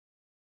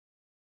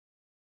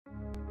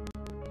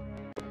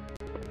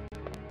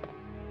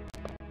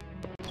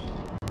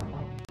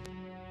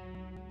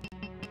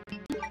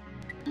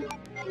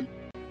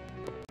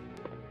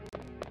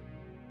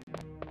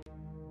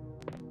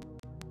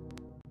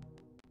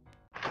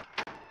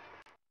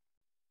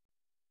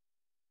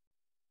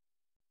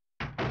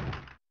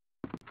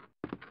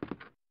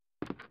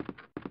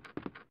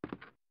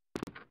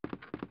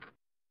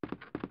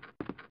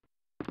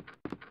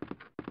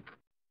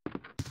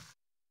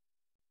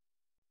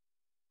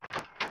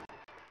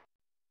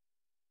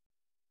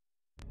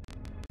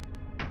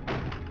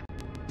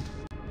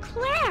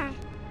Claire!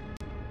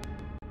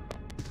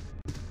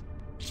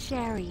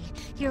 Sherry,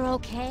 you're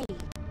okay.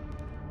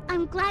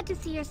 I'm glad to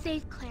see you're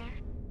safe, Claire.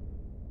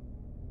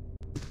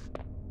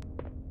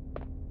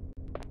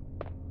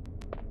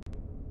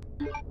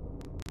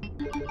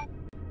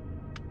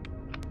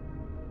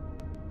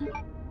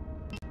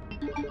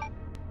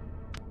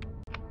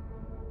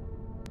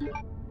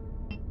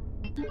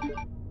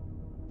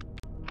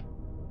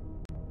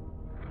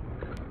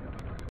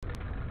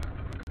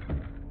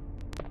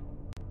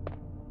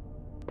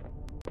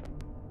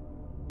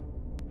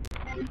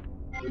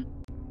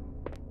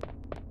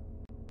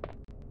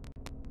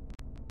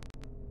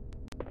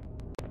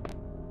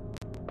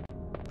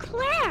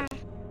 Claire!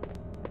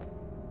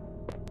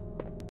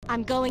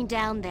 I'm going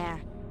down there.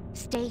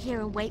 Stay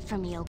here and wait for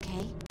me,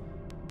 okay?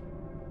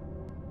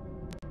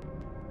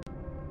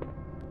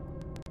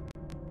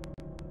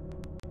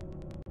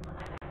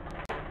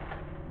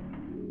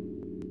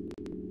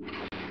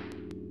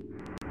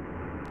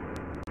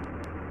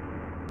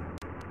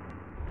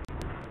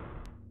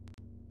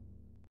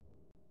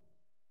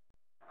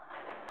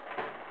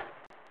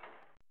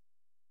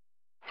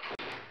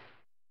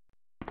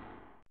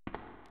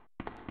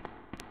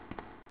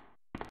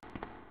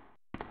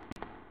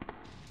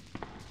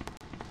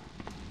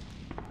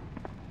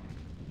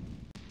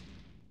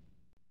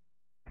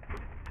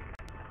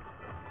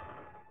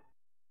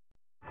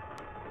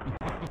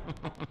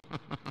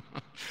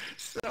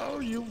 So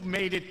you've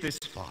made it this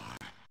far.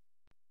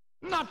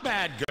 Not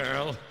bad,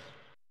 girl.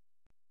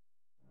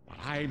 But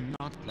I'm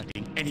not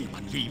letting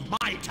anyone leave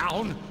my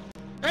town.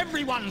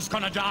 Everyone's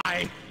gonna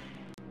die.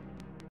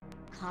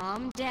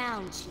 Calm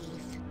down,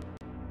 Chief.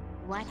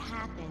 What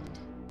happened?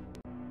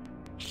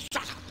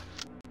 Shut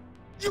up!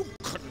 You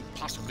couldn't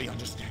possibly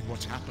understand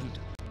what's happened.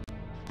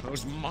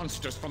 Those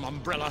monsters from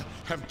Umbrella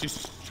have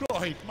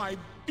destroyed my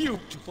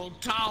beautiful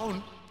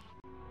town.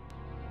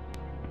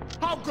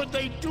 How could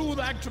they do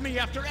that to me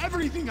after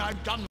everything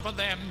I've done for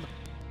them?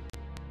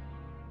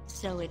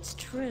 So it's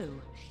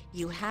true.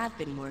 You have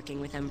been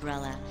working with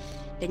Umbrella.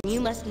 Then you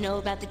must know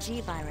about the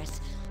G-Virus.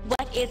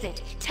 What is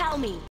it? Tell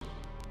me!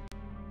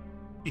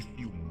 If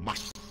you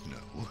must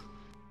know,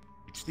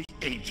 it's the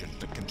agent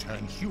that can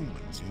turn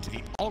humans into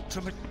the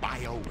ultimate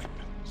bioweapons.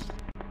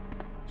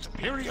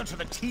 Superior to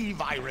the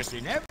T-Virus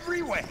in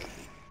every way.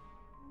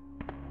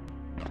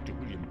 Dr.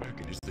 William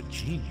Birkin is the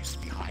genius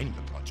behind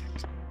the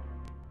project.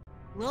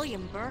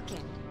 William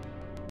Birkin.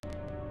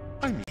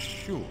 I'm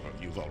sure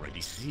you've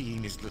already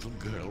seen his little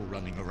girl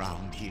running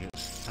around here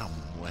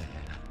somewhere.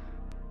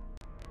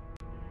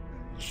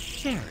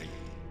 Sherry,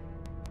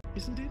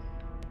 isn't it?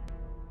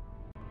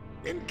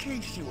 In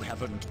case you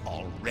haven't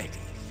already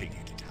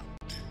figured it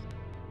out,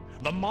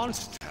 the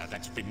monster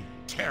that's been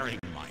tearing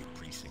my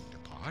precinct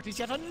apart is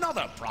yet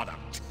another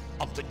product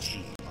of the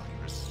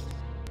G-Virus.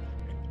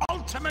 An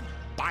ultimate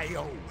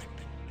bioweapon.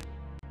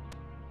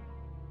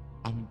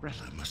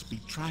 Umbrella must be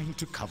trying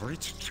to cover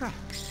its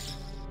tracks.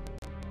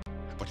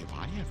 But if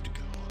I have to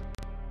go,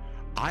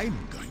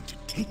 I'm going to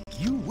take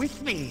you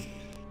with me.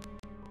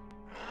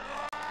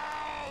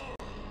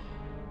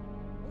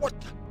 What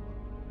the?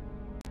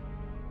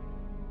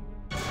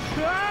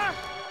 Ah!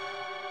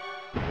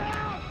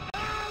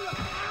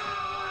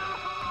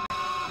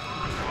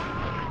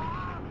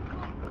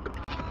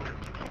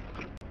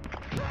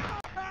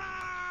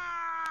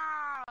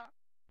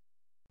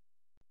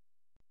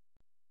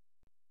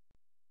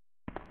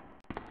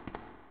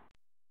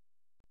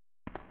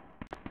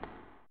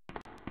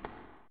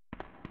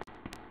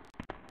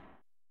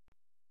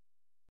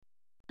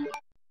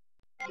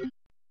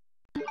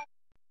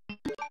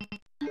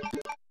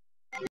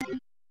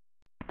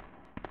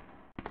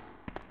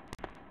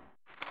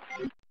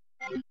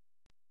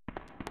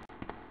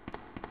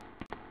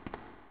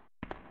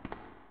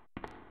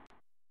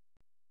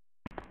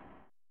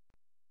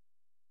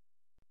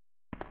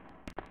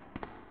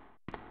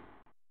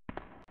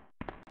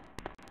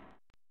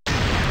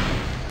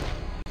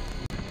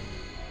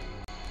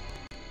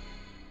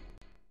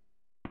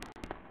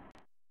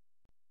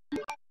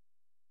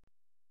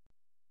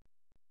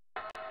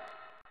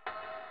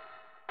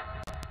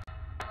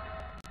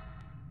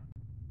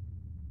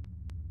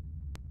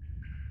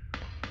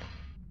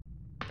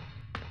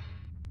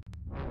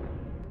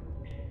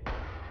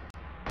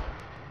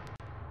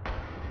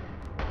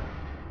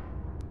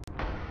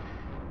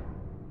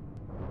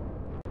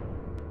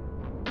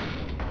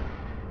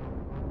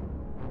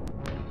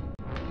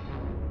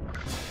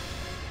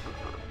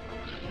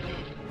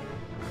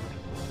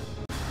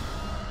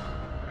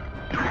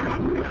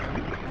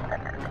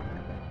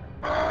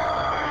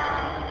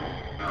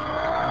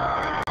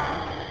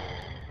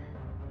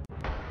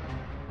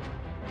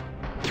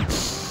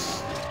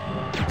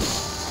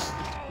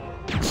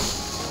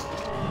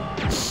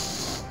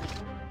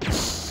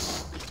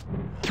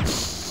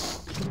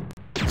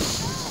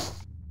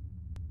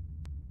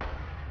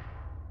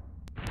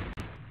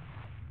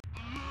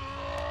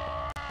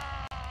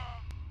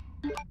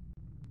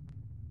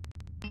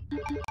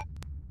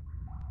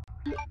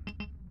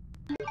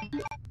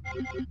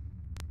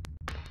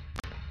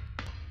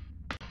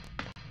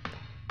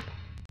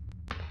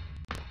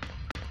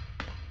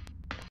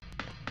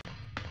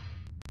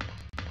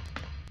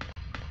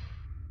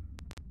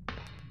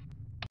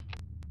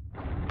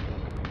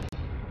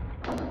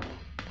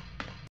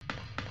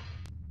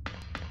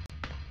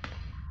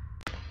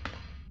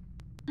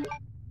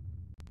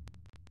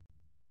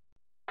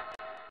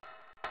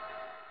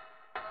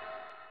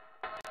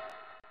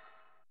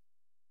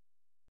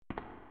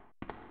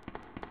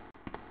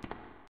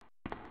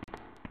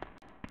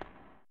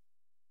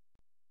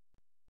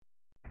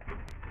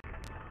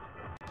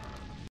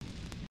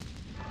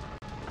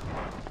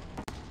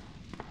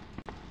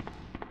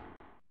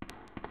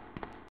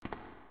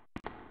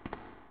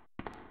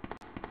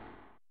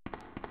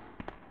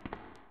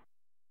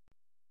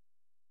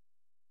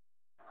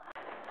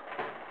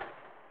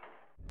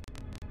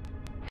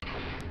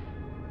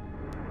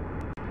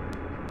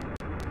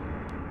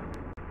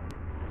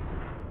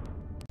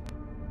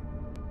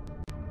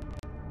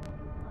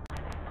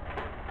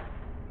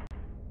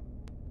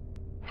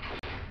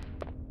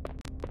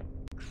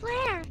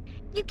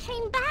 You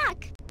came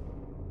back!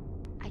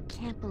 I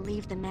can't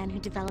believe the man who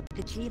developed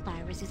the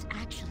G-Virus is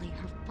actually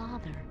her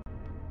father.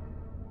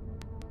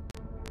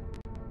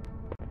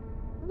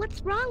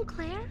 What's wrong,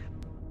 Claire?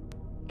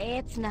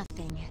 It's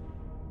nothing.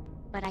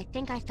 But I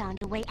think I found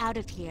a way out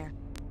of here.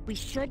 We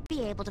should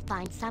be able to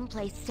find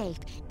someplace safe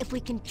if we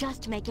can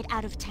just make it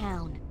out of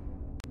town.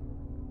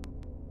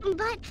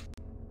 But...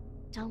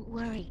 Don't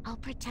worry, I'll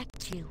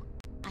protect you.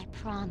 I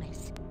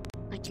promise.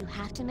 But you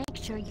have to make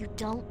sure you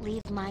don't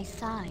leave my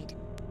side.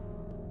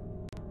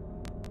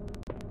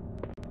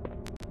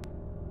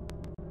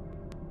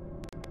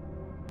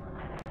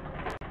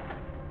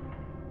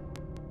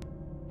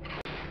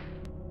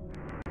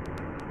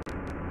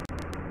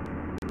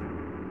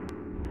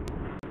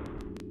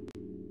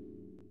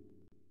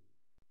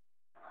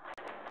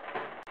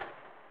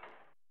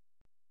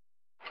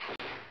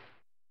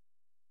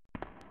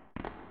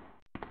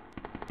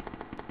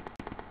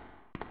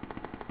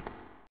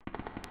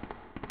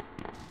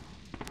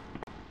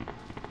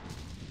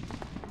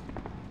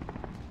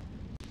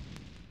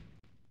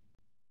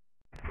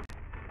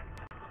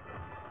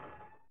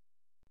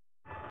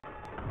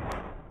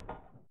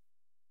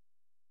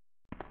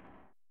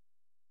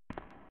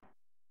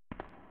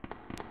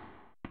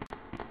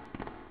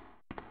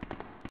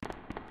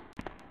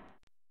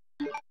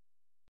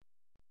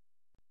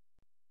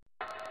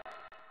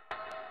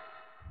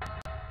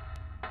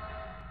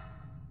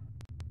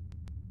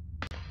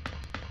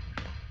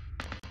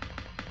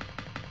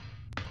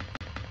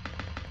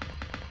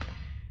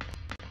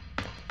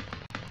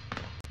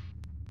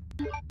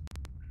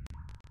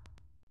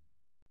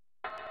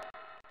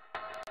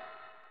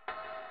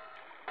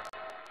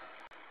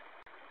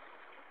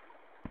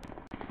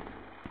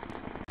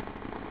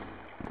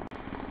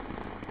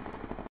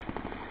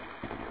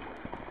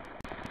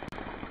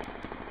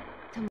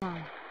 Come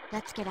on,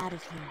 let's get out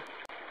of here.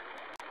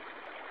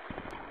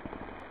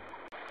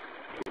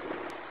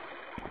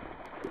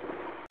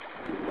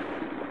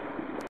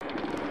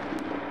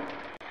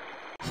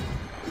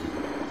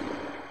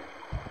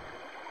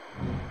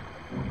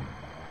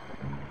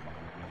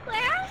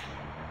 Claire?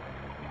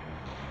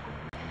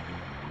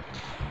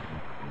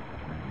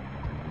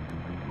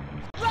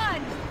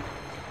 Run!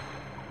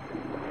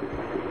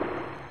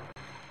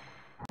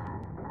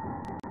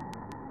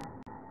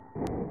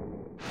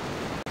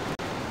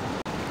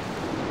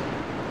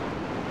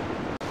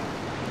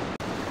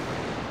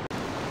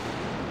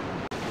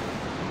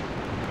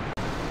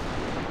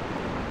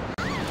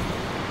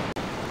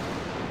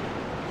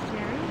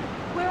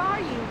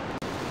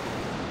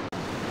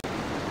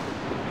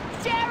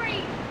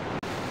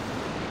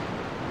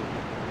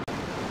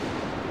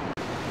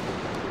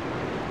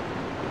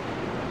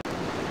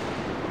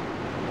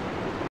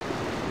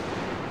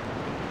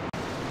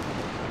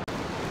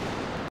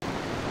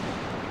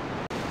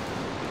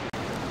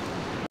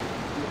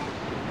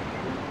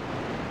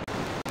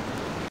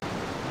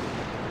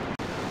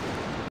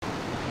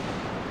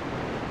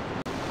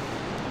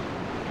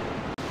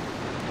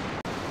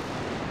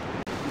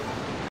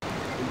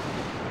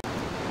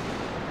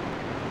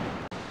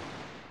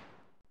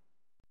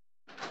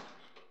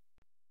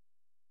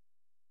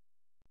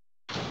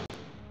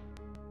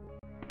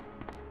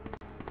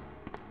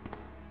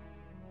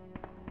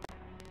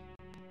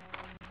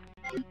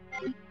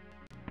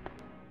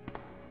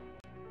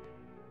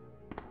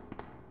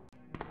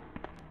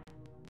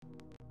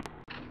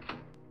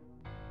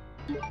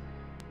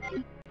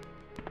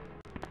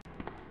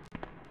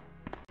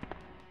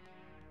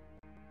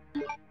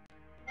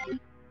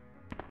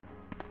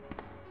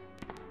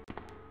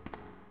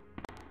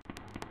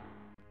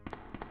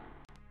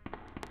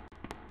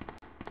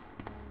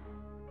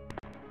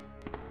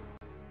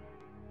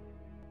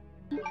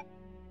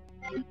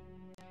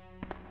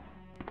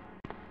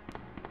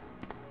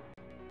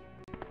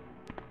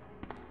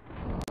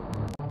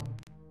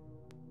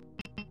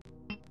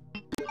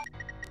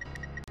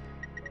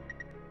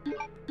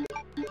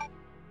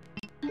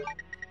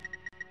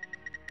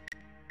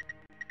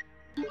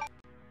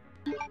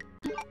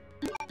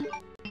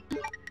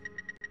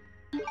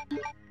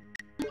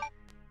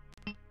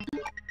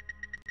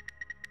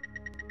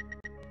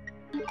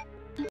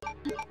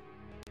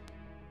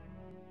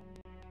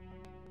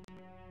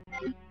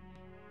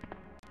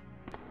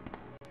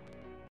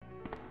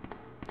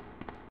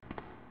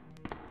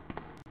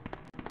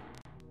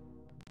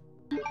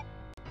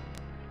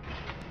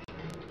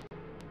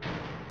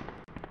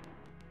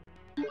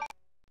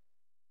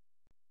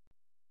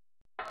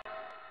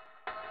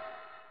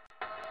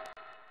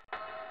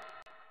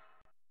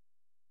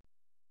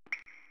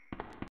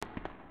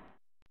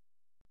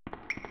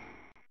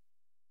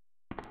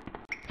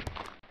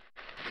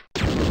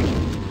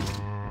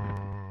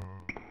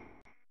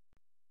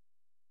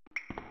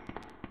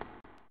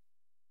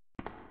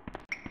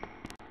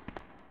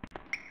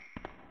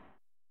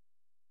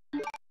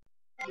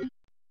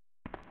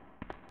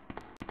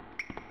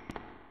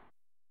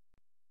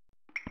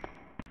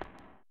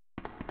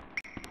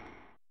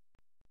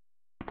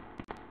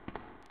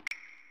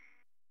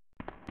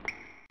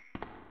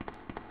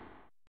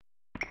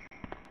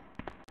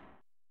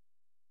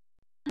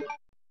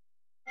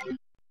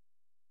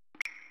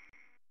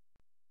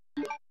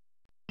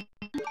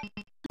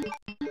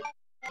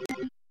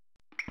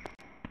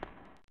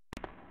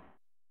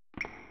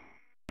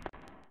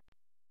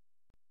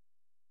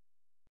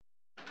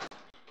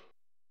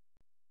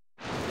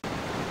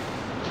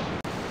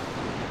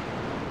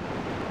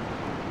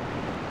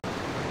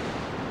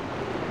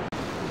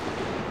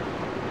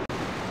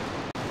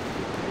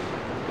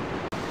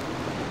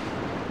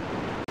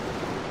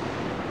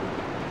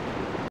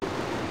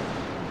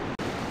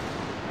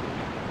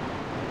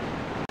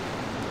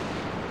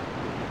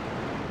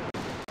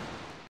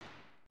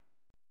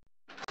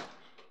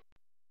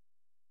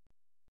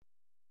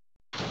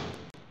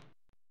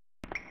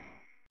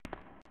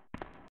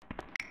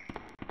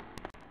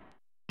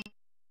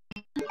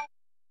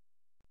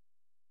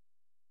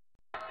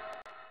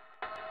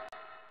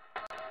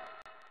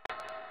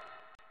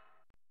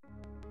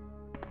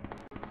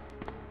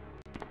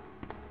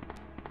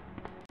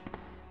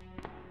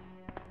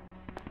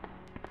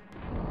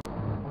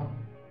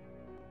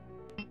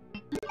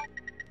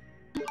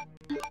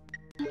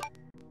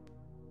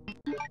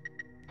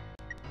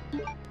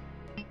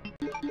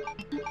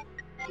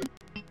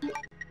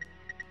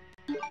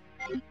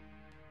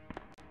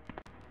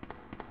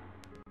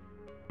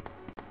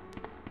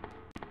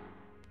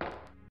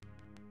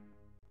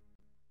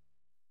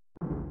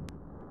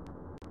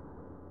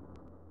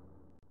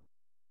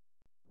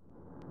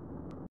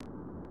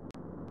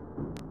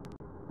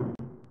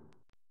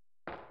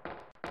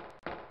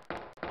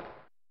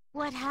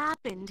 What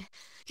happened?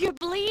 You're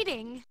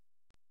bleeding.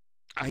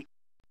 I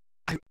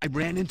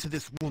ran into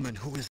this woman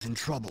who was in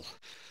trouble.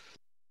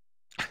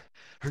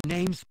 Her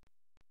name's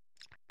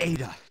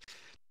Ada.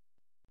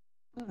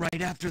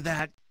 Right after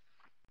that,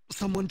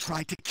 someone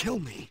tried to kill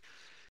me.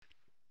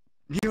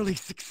 Nearly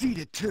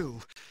succeeded,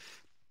 too.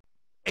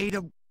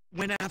 Ada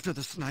went after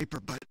the sniper,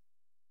 but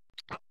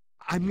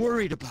I'm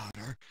worried about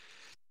her.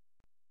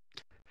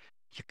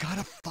 You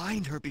gotta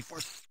find her before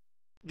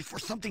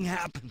something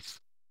happens.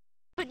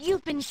 But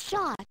you've been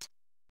shot.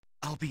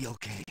 I'll be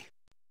okay.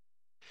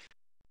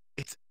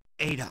 It's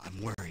Ada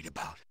I'm worried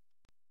about.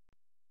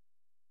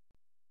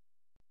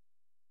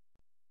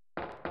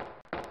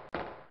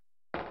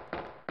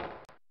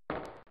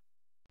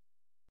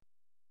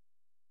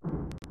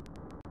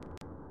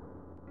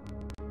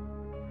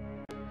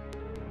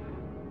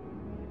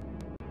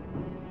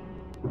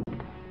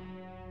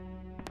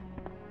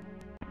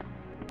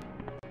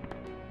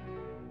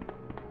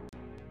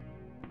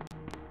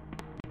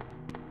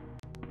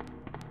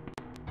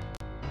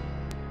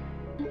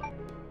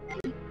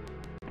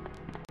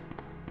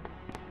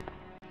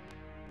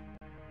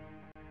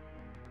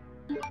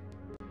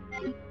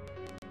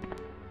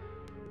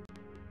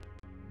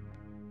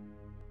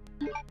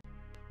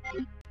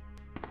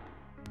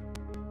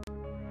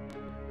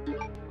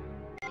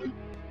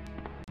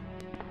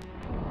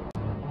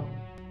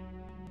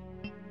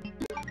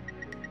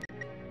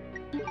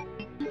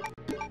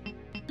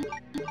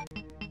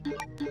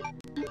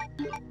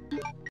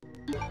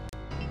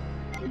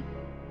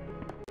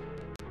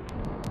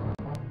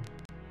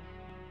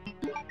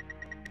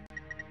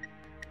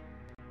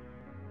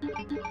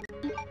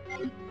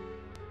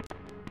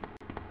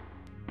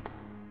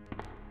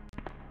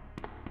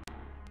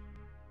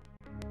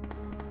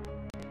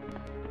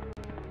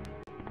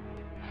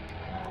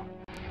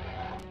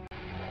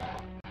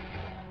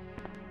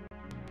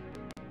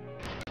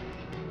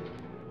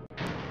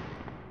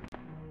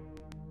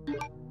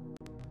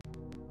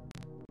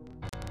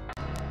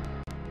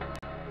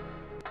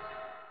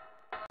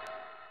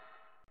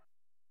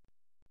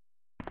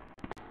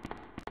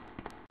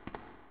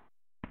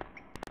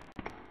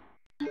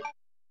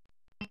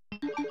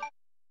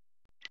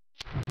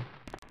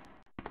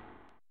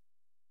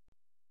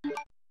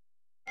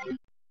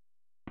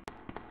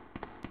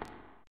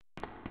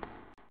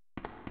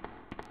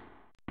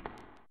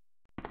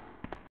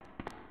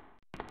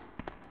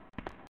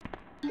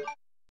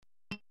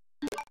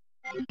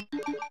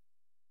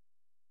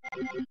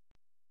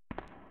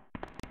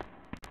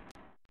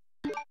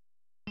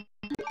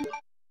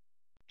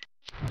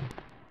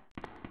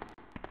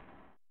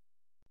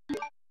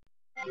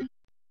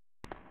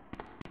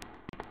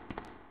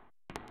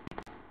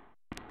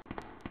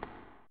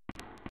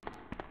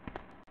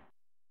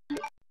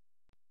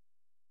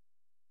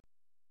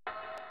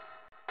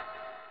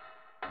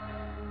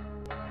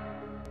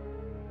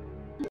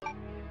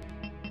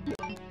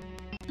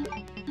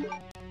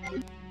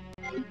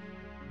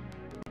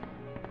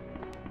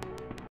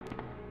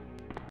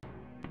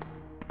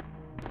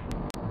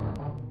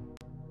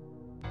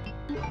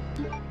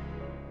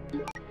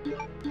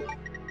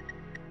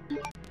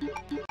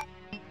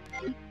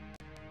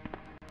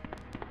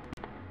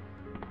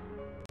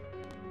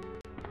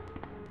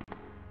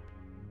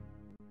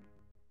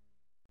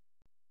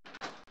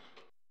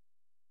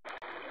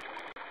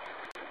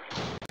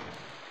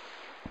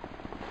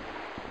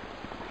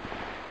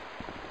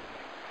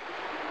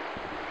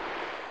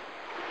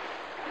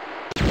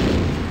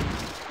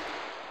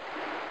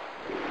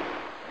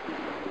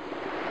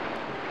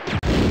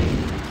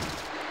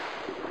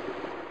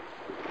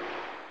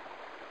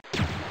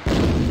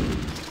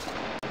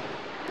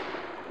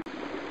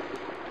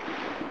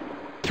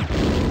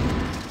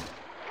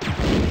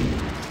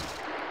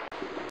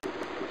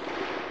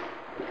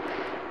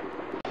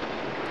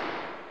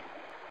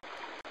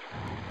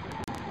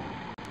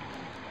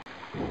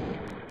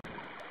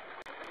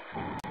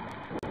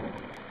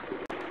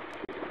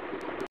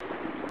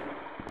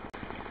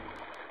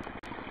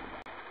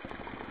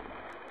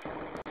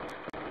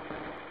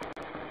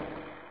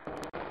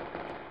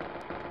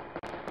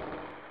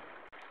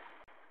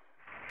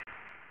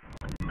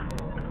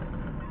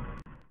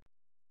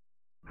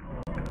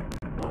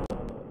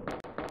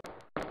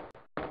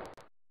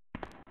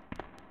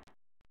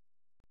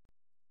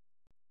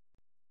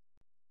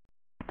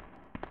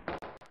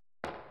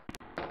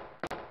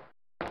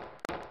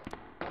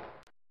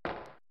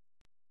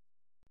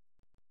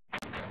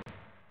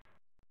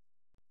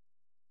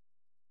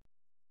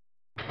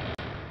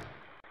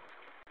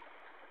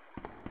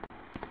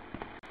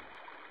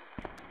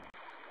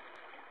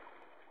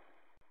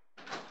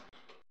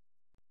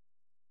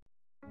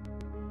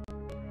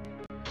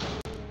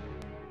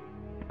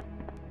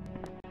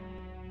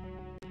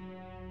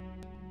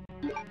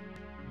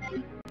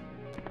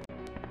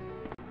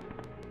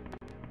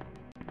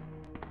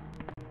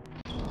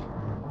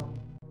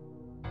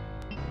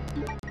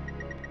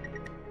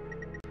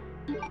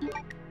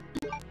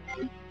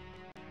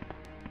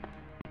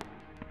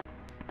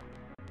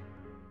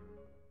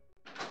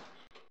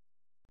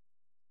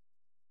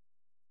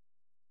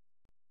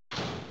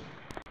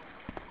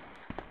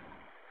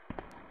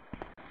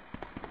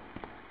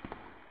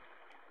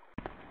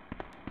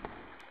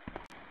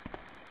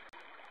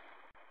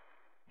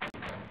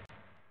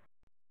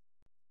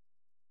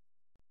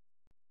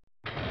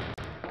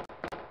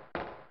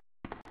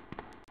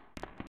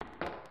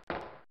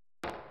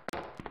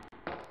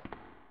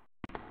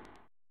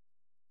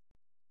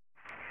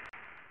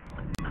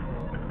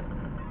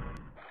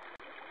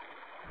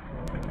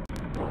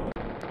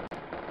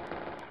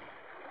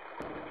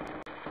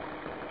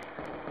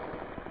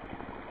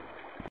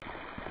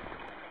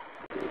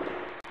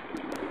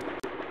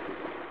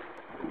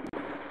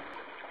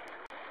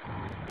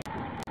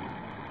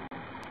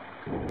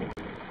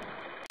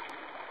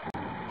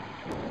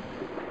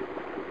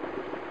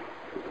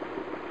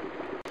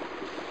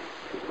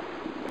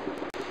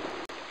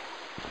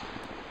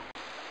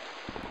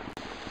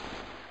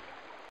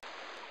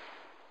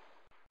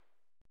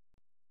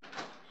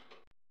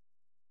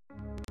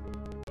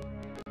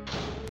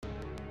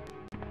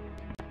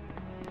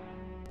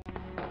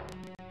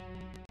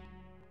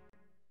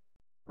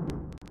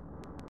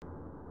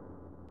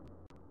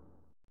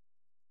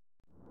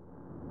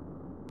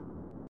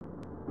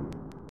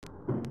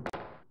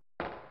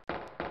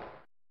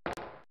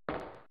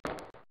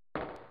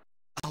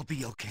 I'll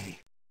be okay.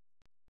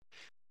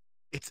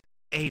 It's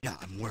Ada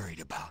I'm worried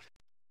about.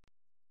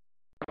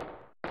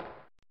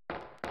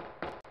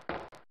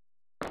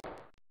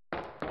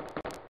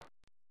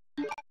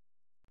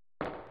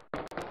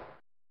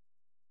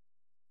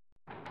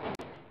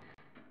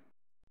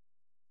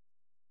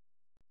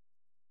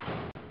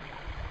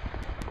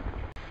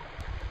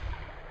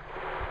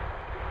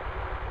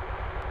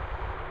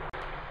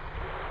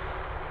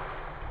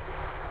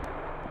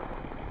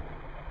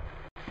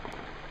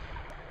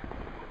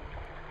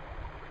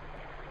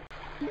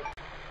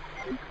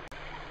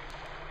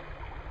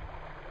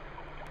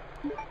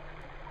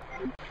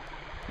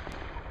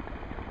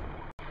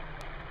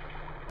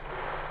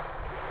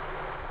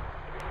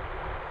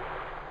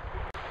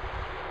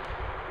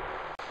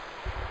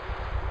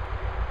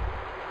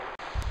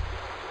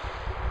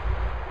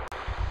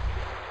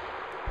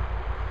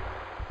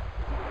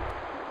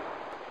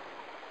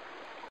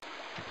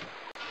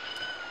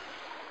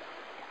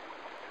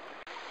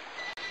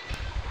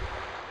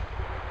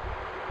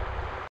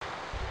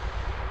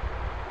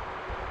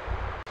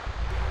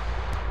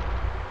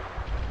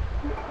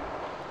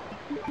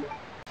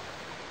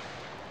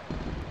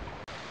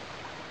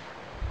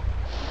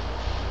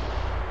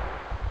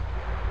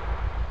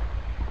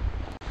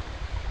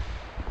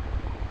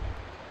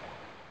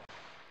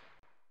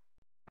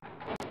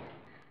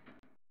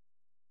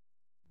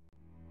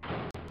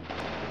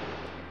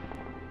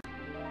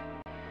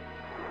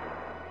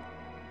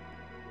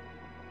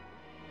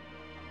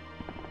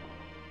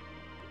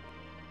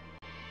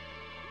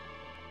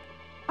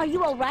 Are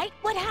you alright?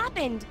 What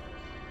happened?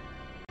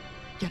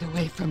 Get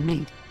away from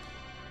me.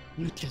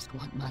 You just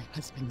want my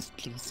husband's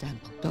G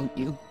sample, don't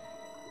you?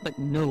 But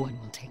no one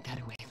will take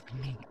that away from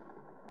me.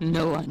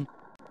 No one.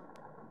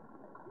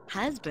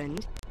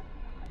 Husband?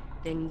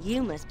 Then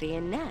you must be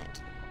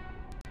Annette.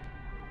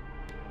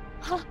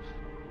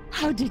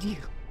 How did you?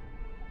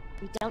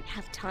 We don't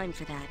have time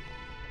for that.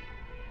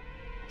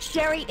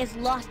 Sherry is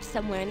lost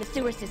somewhere in the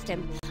sewer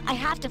system. I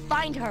have to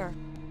find her.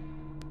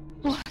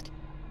 What?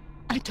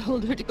 I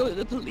told her to go to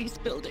the police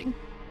building.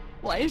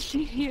 Why is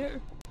she here?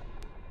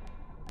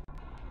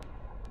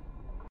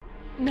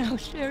 Now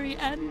Sherry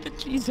and the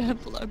G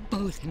sample are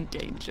both in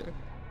danger.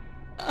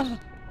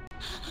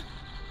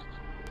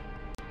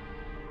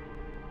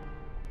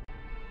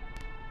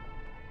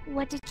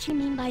 What did she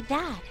mean by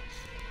that?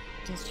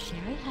 Does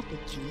Sherry have the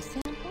G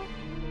sample?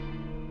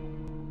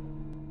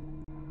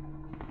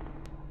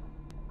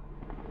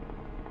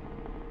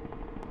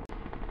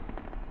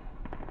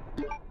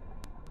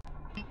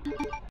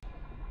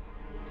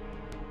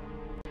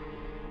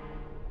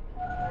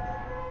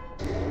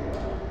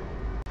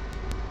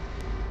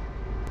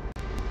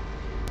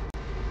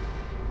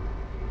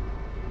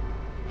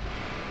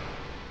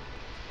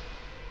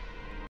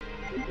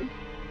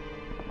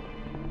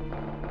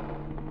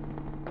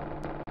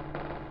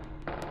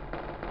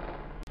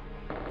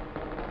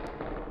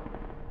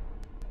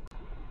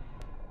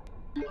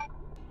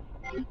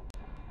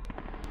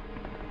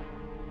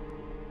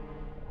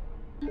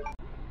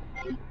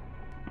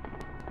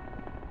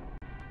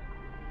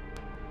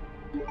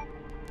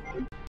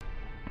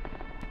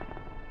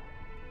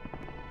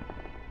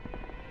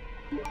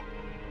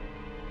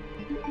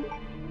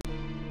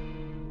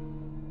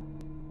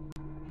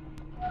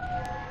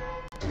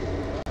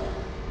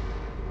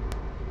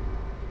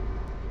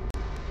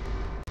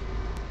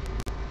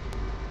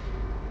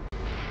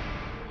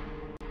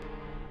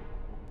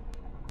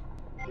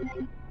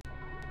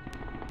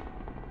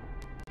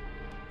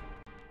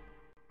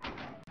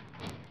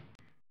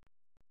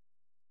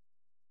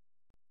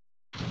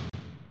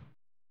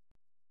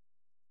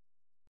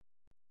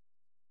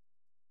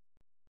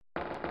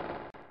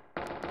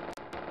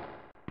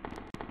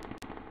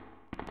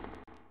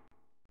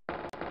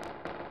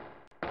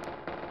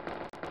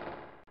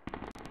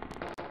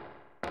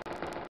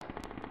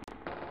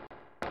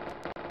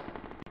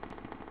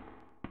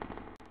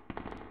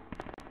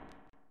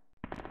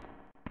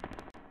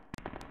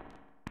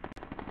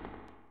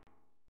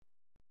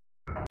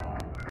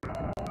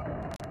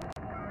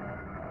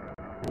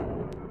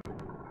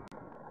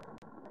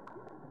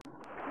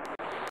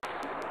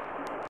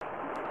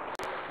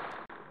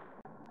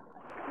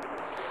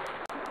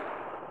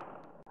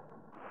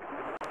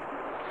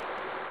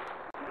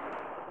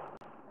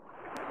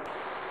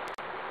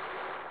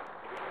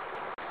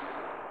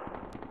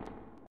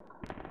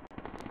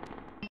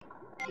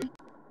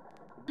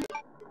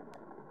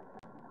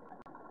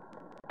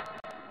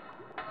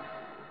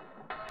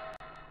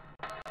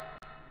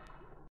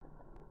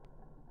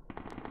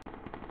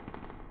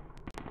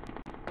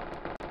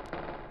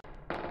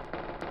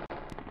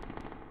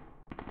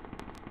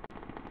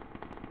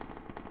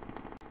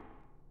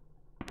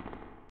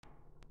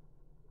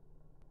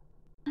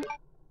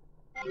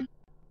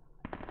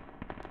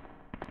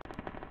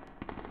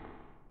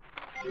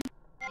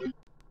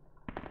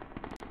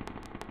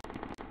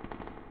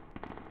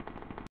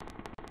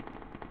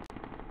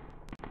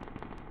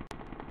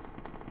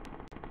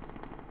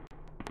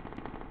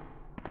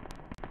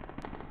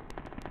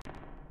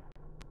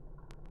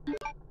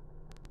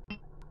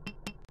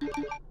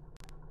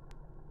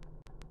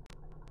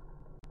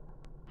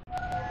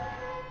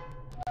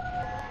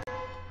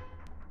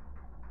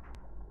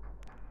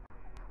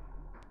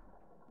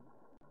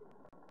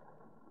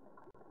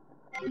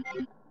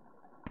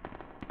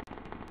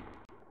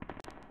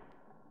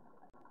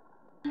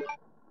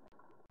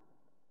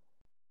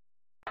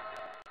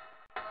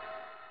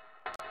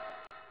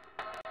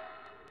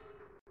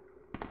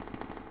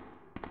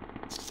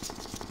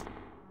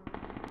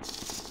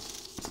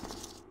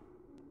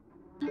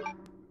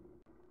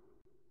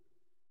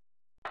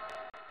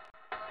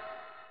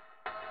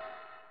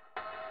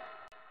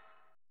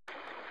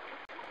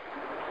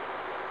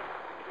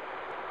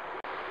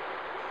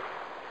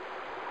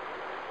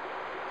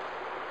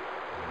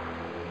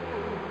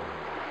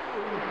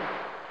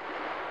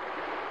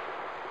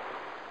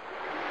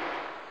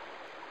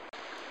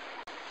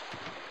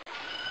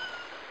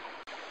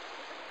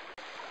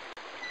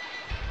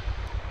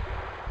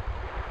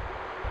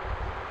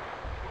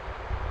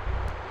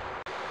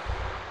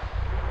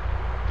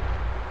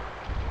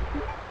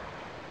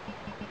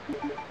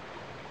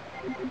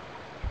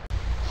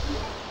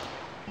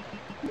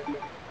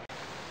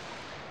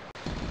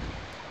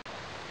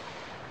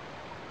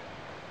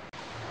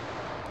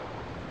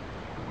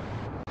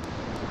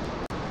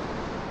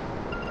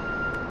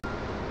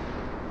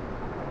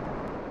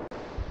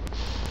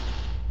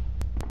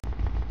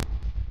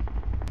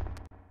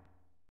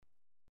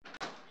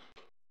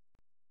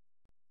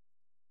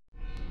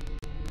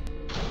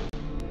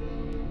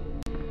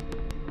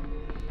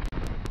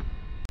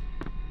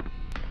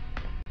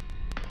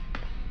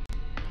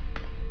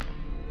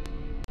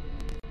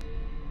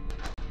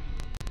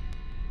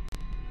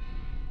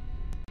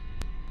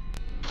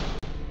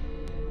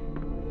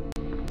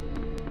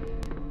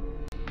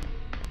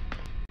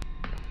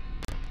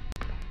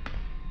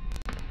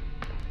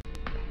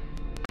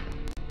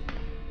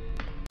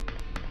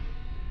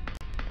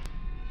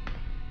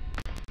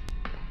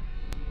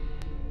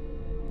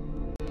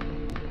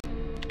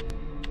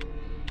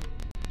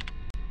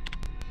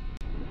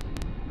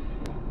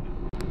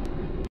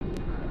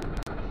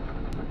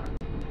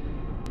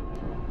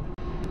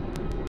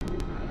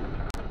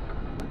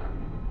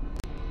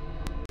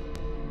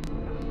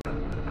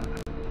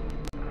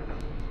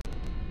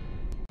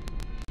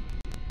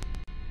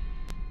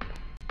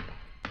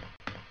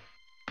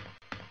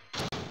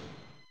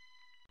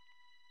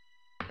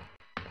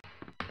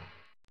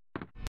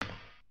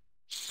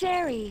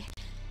 Sherry,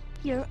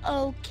 you're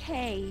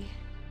okay.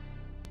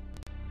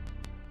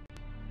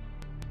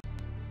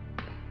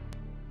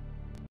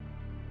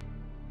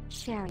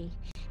 Sherry,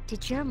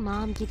 did your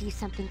mom give you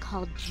something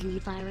called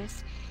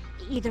G-Virus?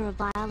 Either a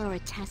vial or a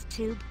test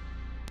tube?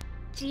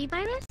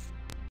 G-Virus?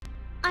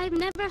 I've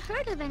never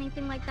heard of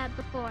anything like that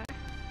before.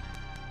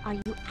 Are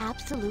you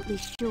absolutely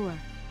sure?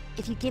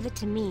 If you give it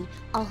to me,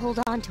 I'll hold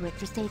on to it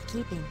for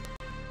safekeeping.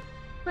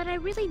 But I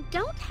really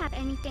don't have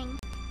anything.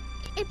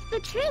 It's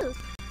the truth.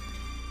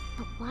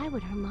 But why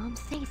would her mom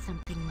say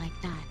something like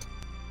that?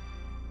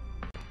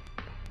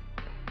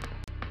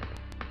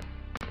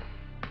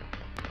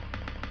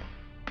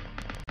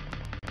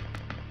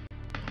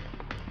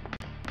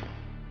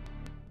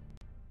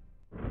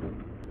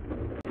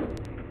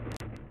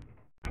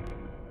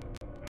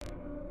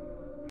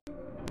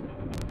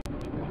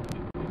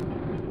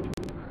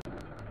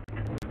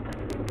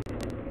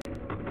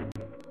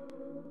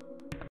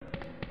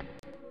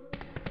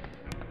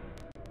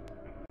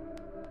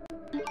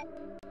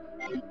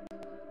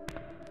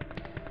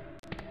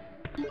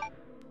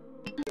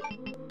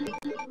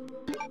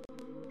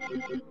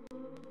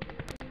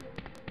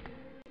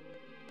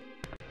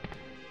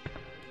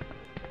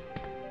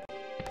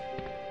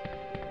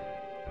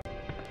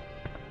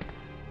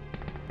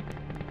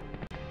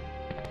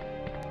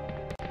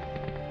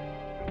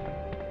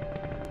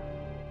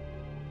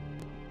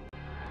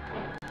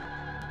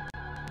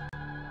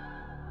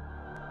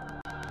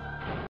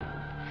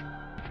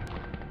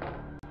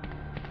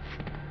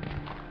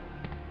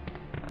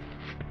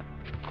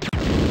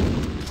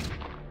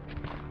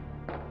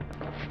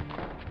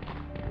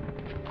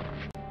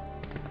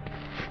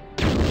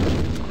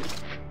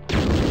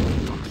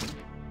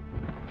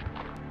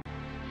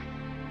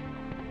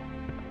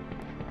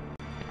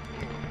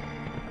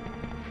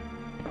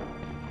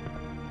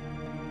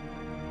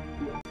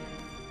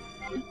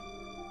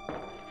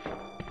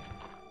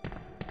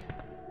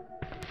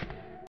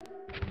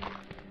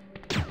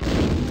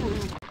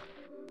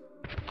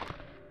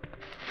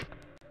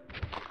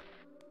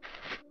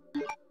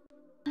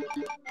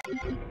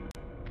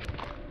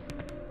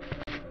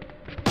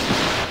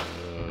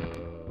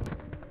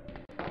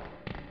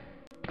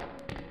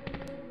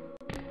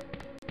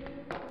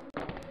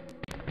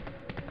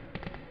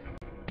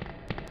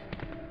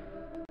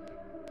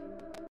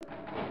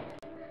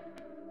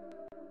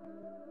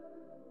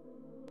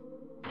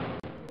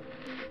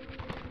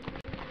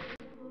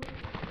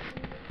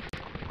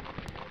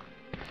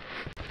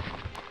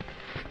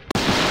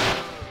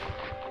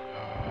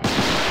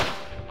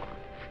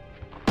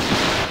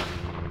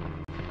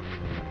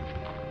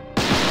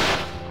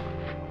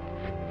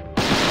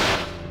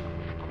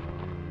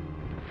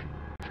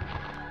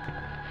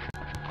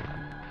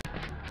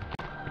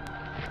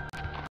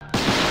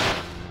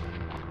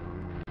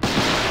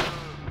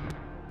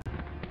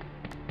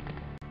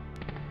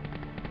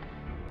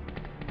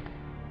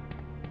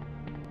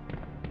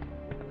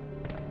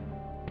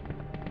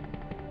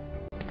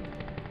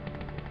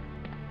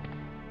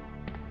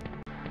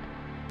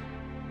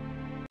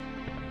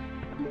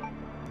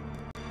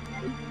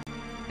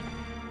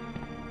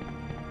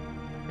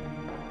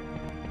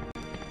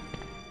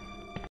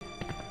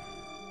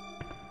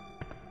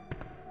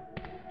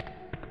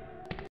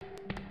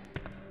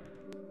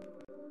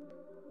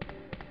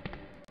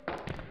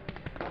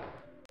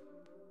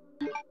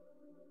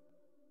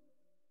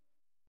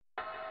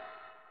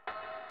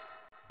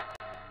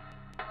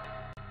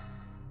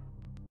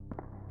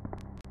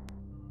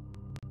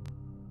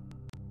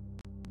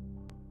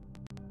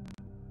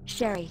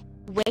 Sherry,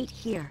 wait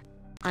here.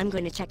 I'm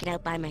going to check it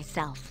out by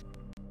myself.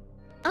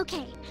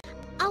 Okay,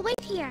 I'll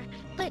wait here,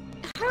 but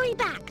hurry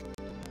back.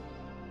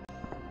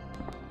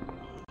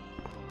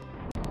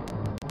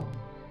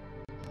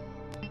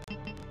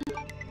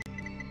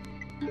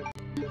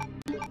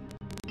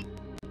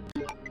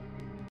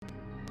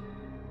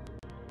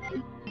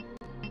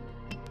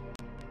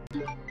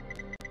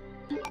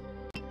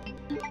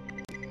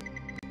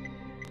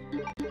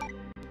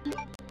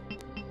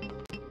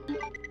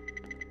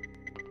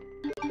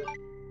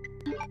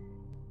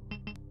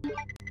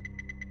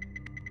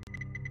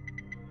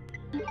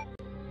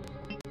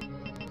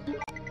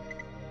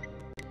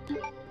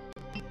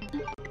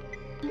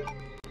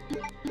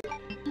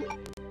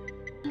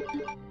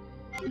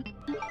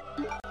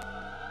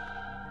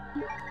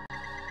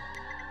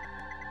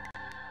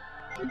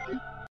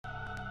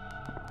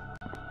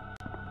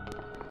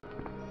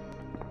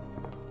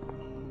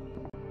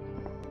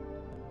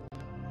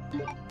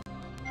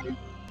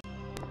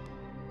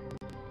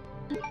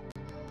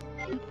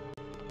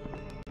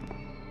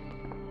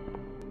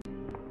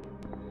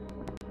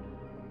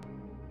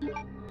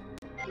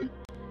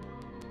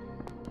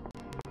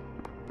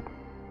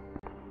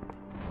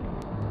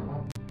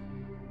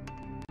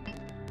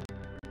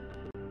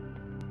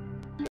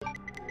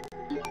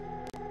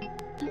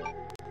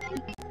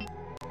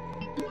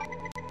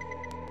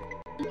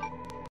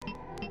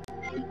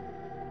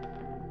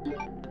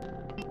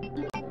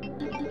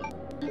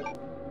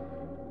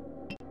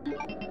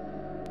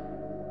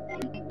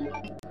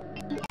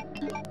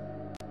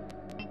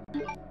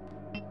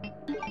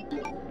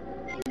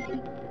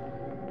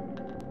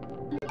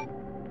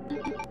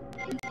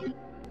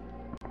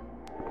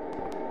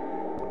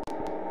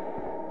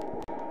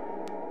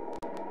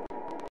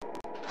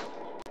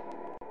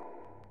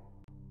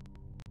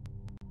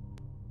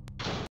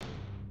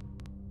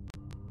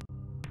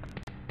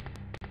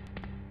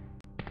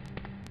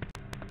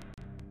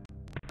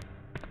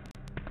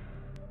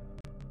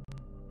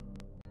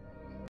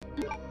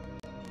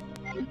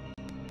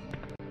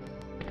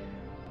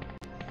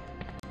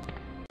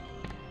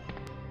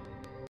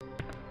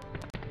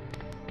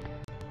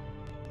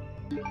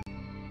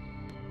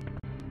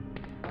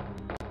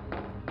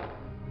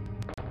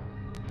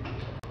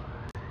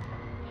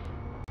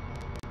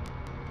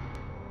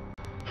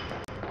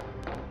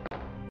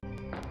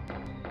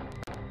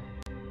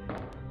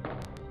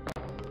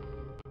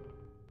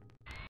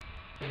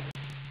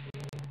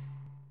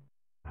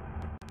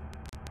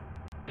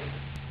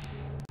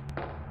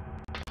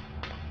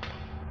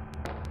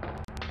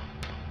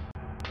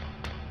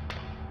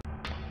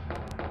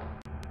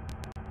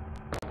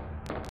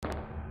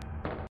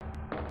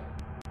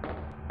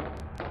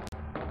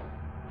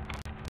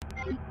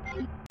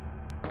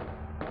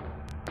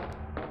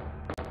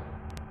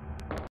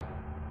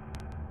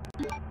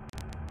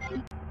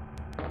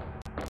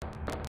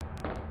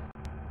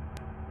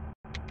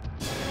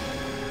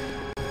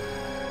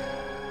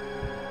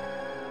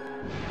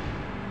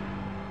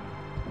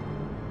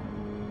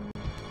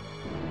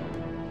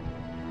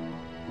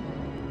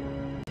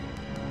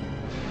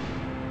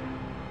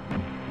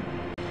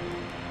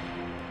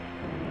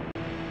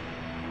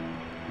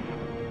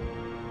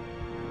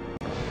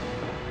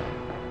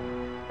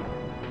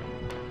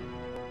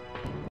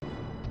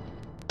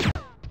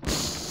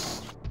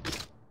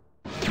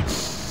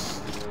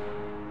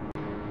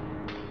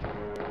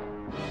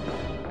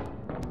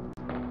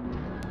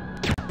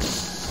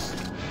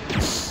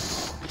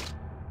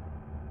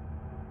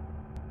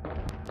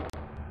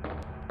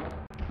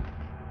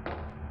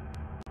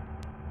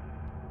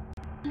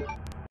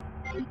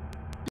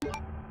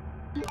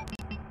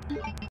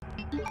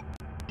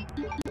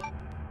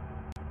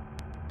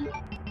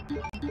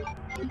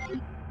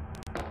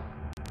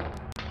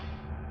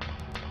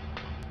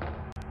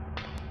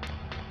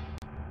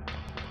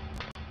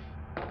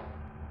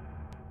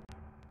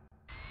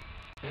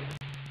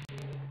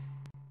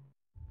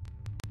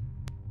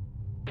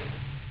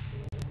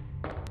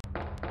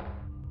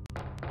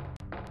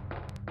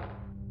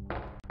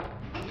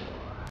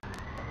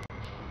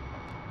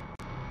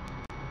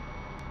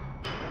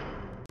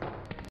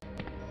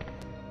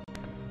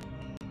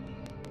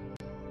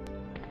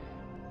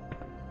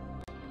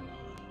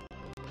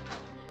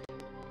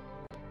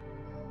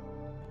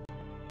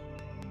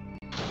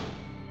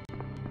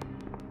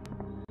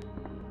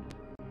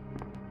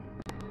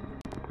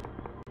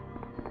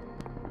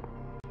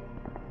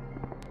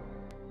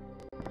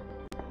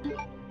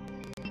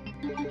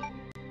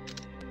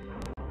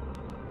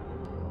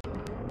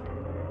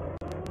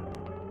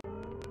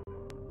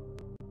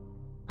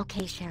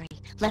 Okay, Sherry,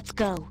 let's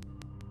go.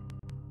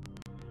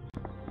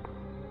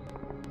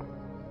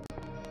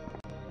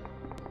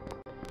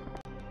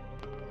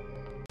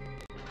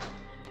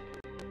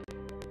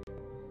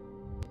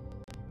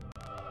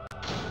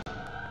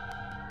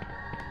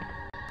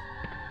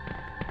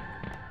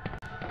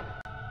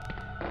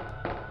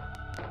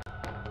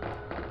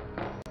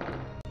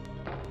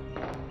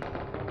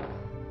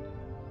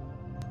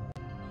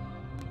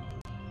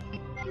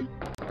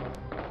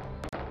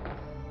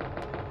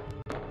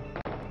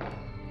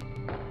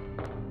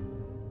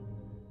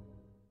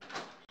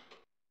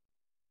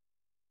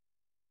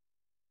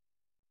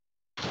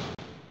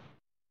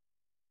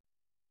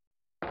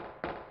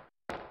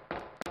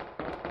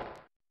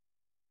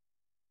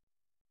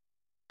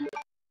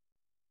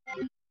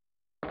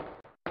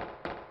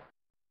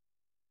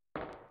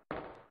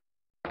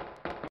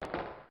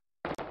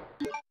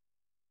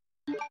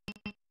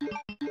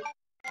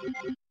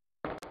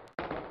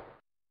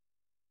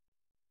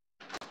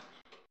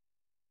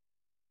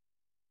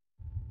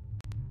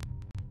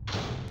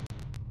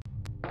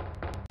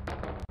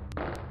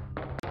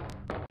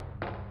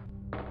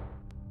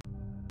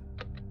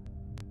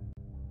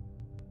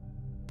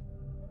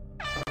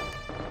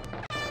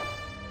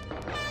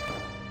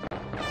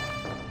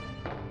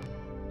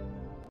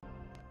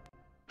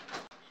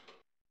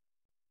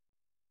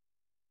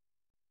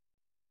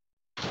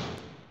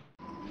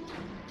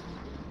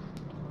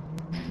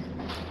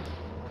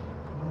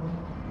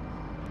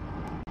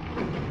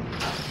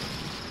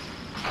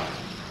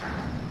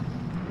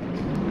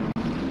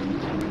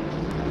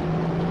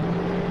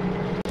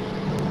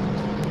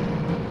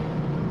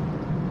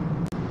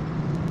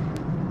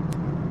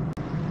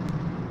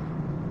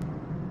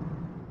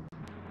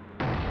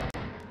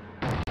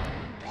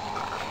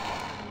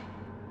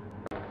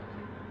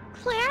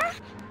 Claire?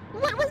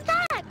 What was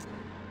that?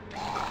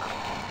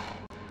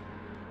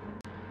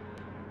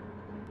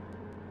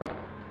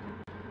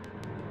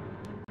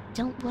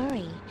 Don't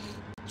worry.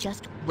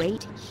 Just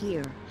wait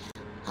here.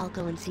 I'll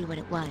go and see what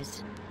it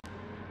was.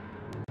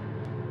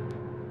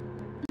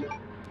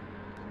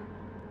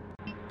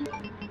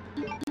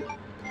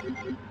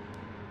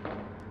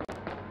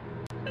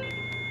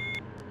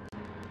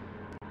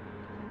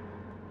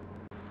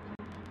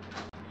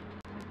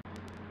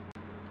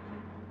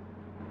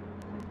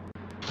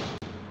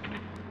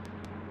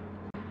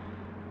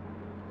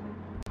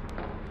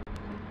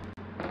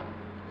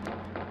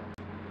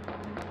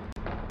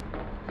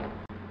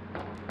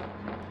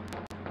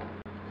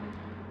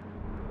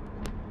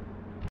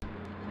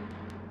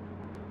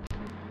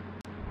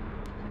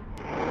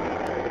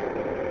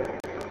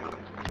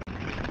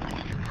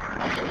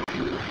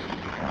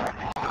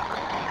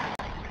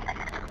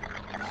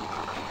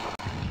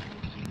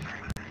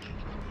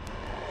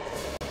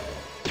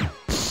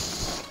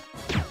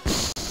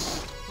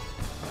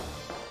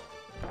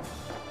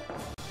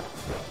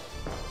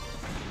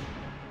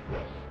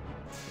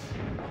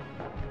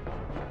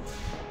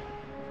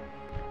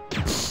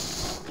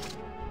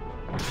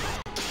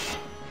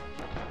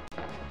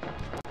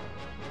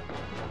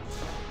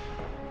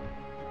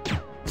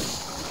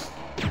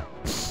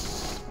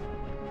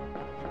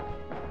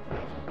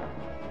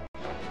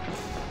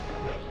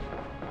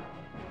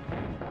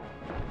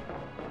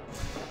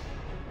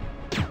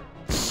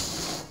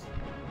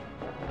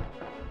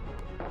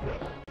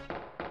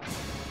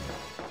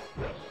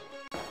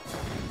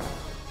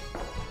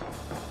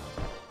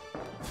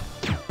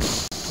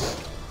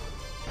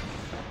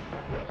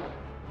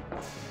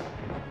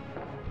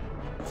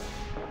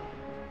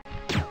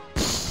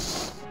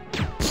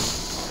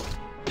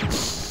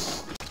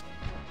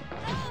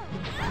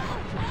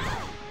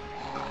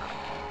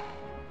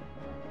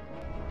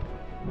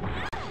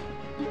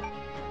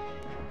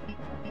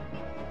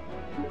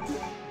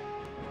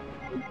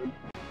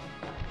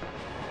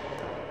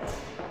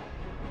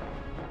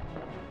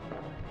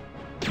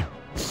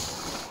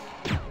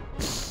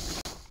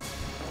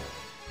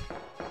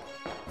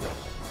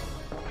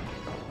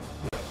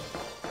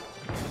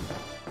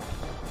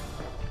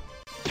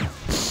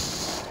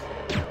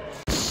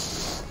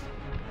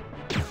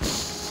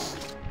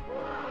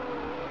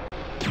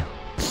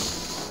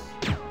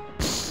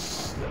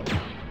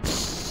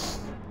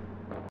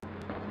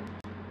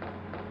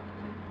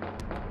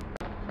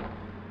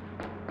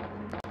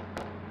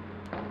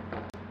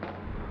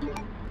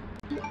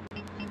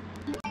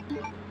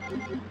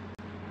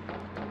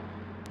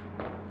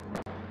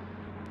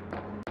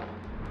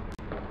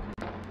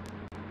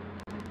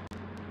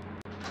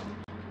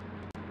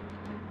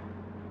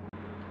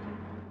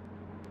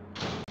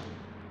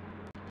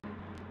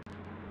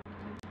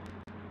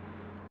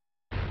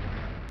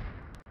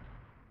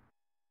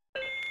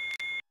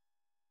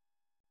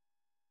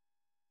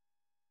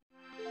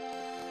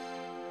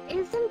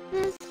 Isn't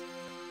this...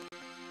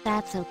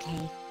 That's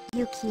okay.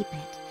 You keep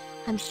it.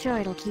 I'm sure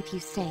it'll keep you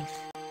safe.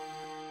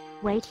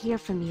 Wait here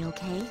for me,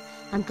 okay?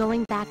 I'm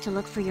going back to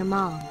look for your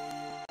mom.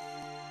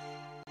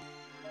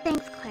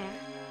 Thanks, Claire.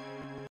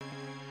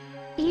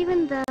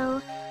 Even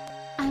though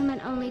I'm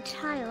an only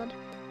child,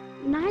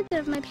 neither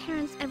of my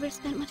parents ever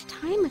spent much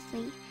time with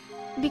me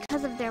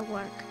because of their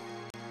work.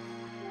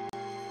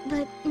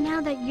 But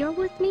now that you're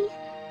with me,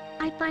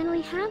 I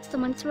finally have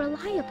someone to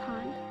rely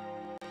upon.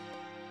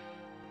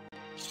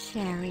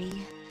 Sherry...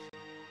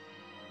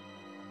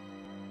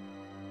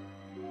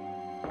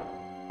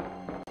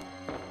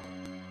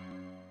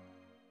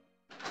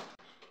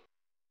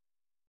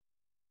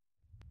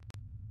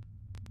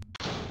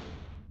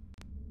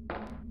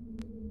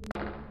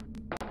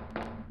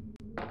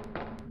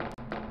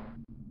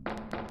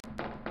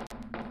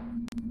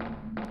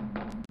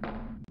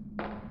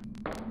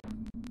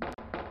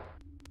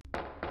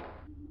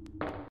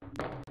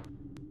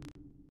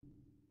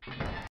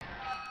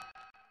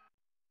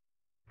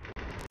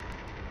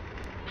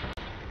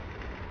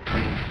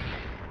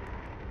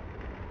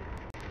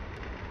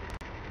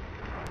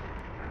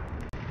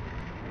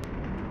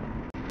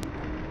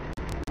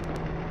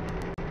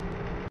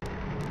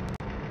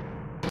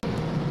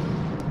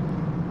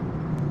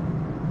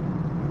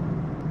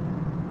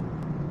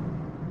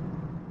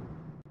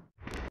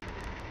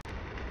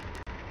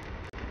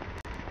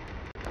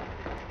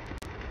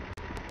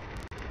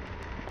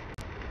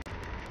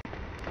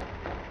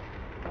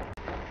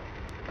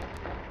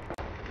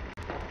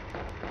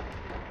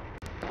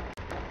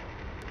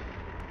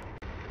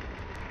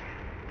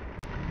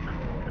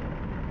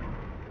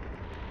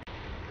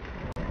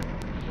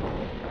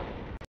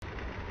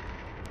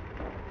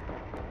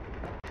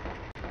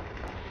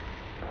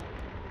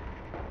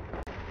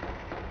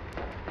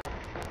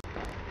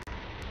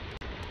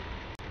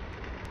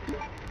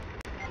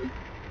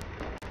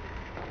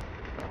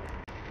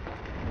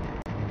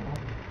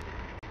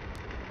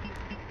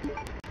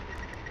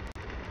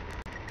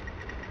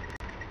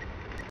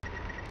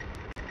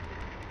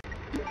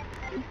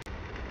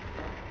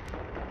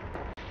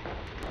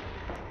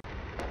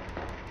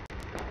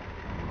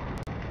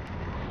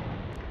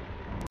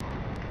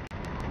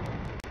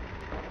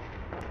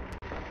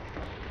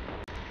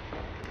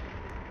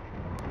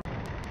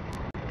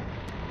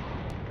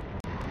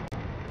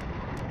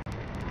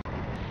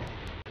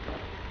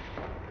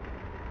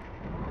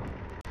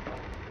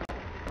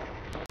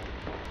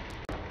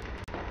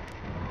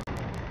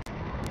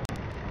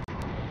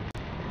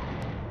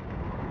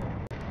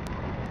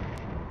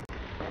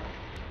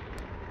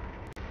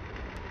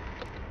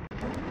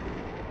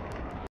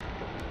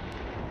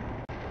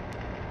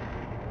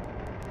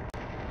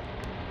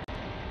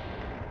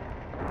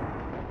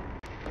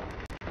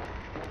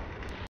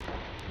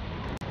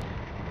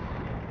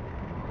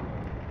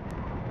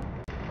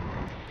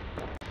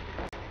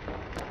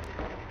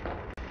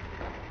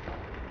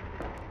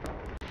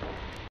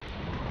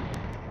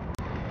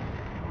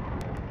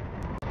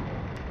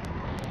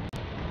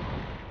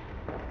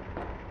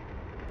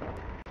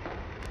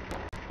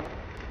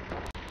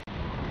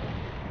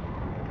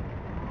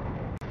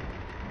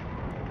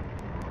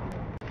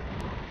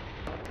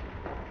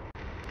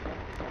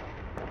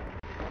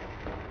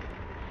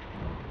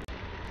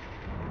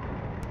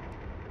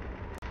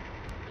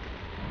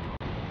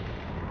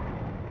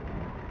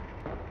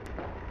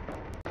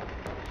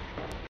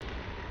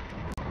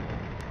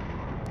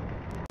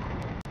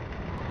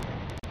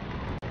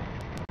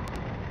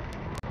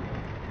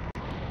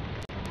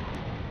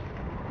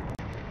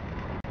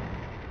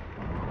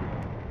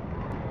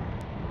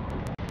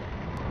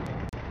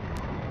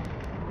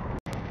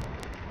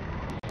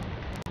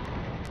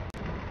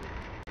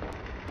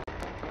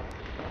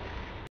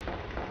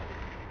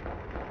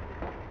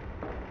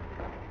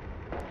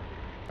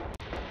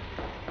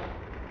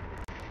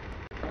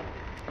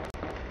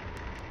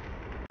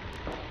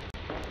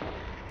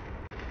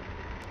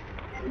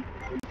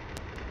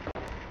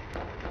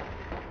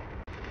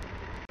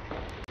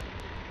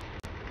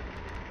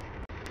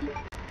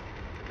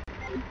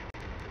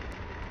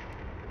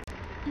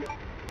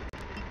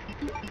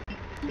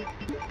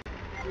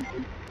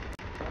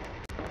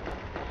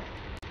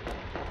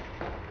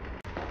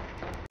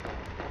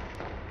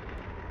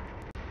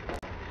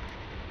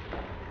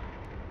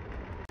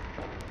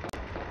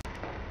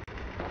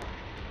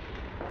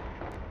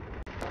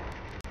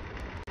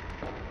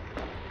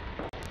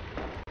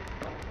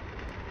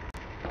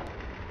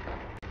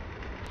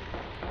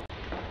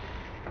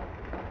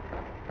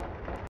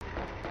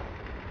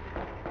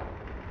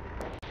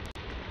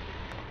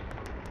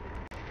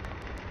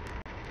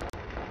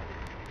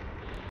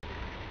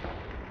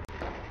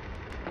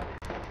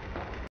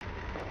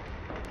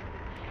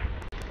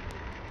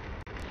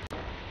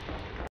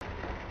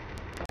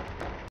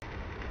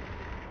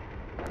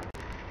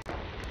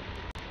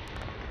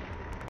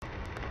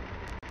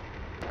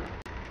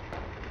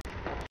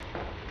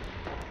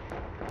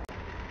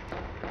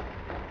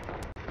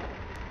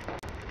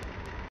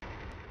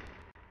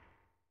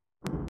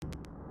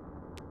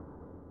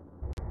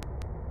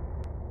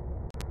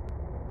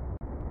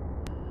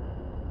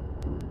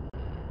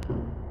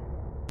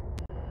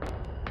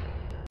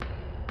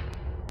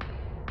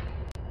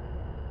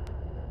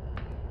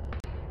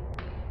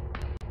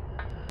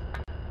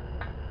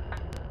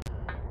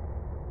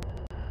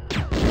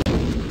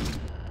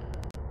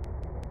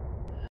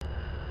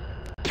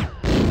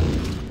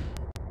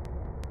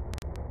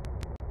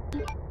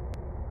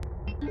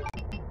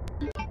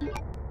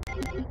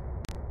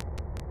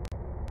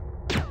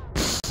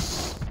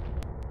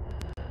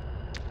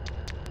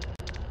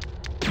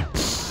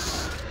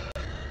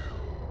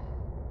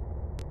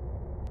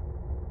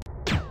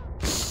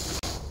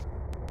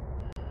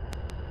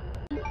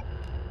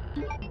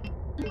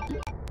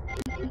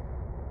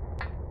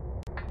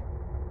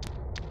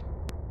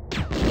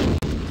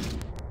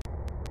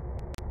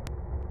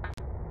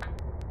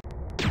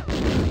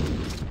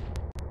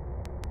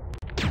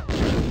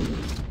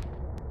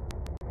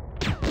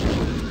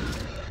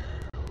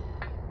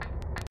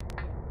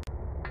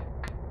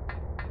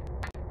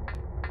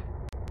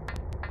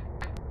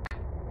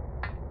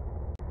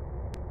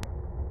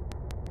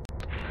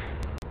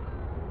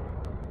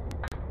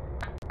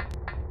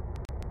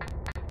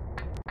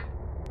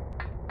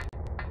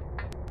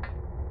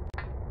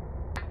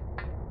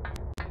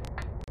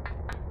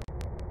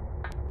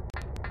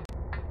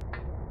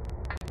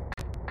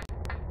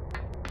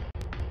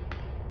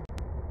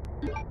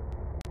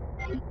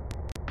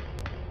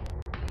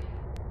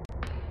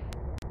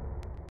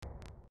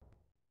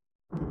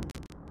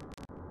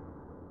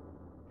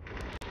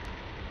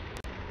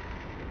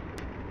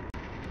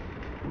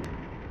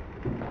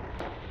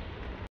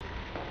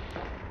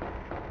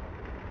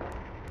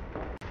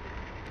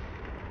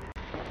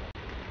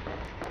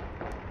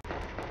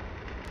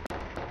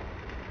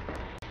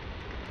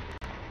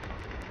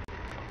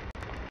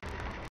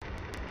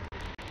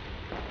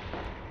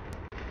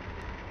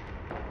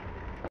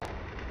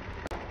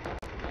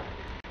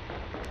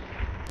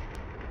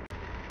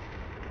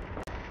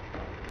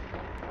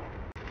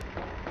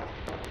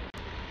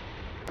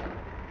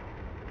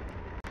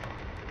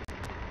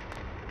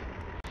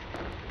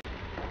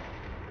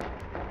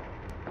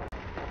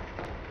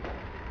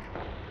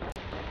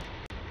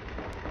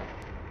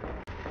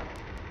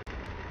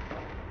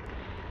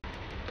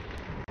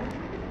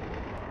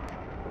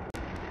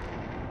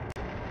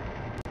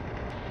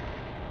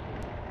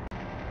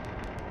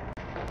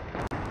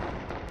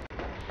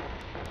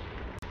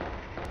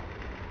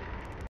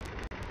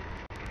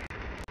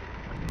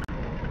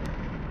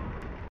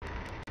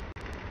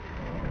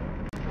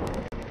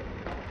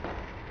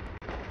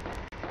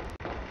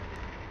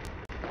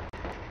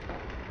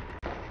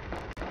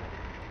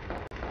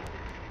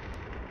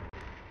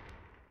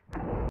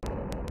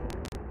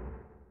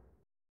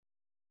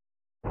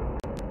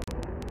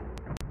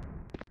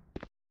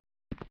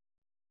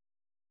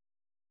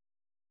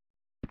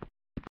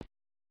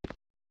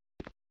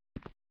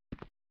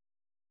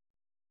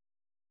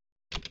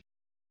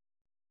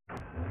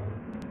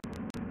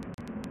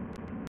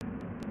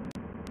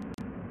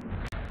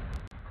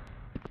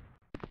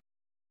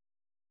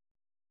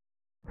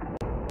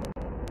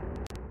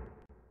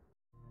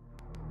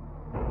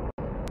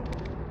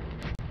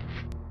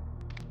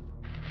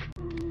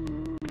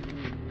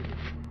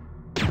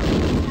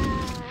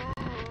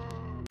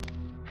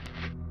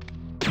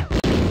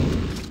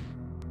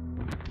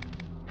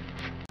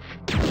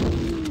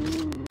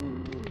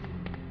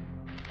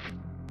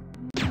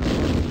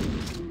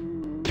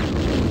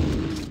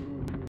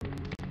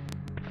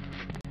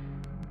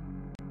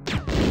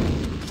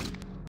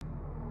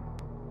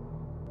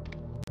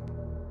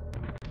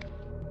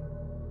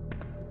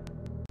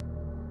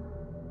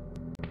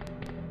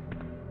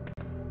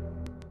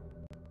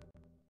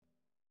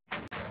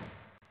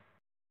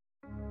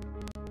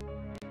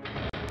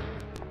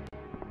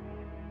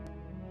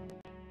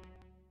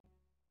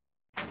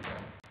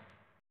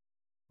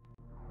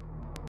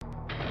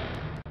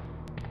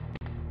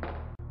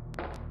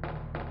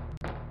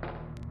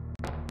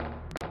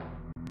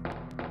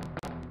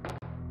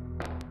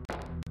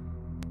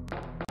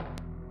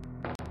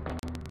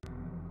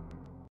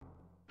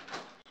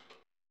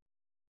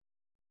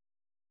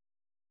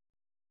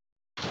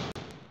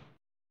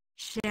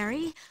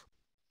 Sherry?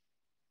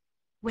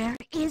 Where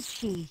is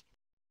she?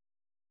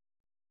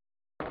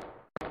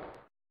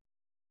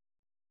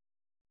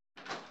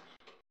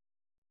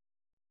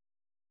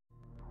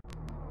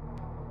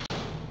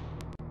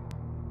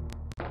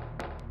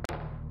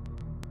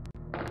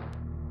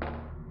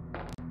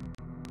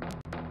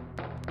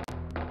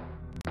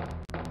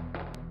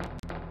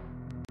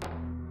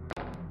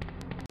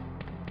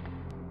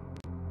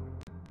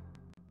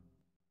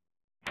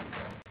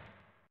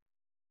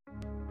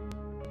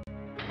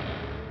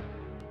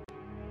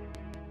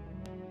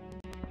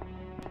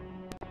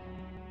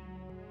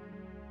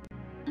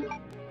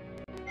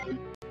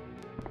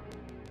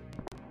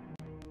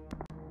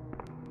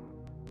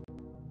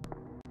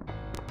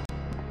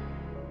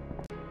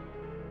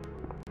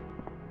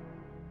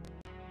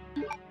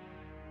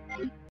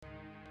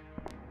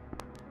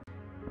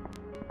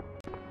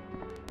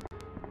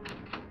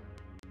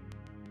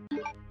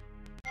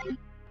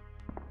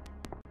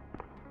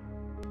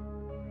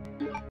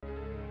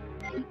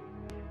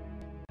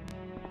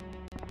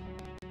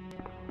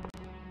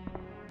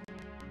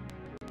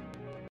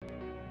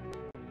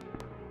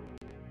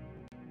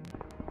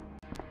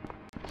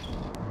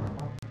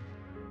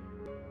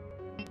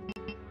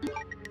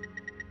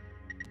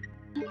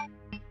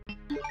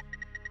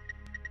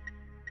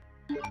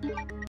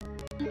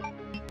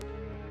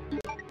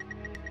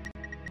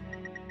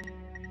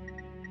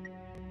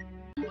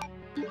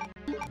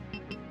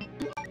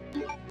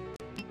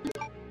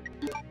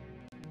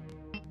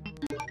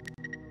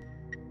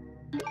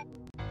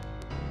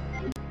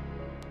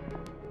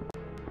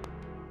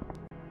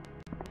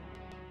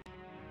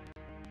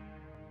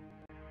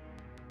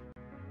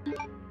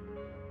 You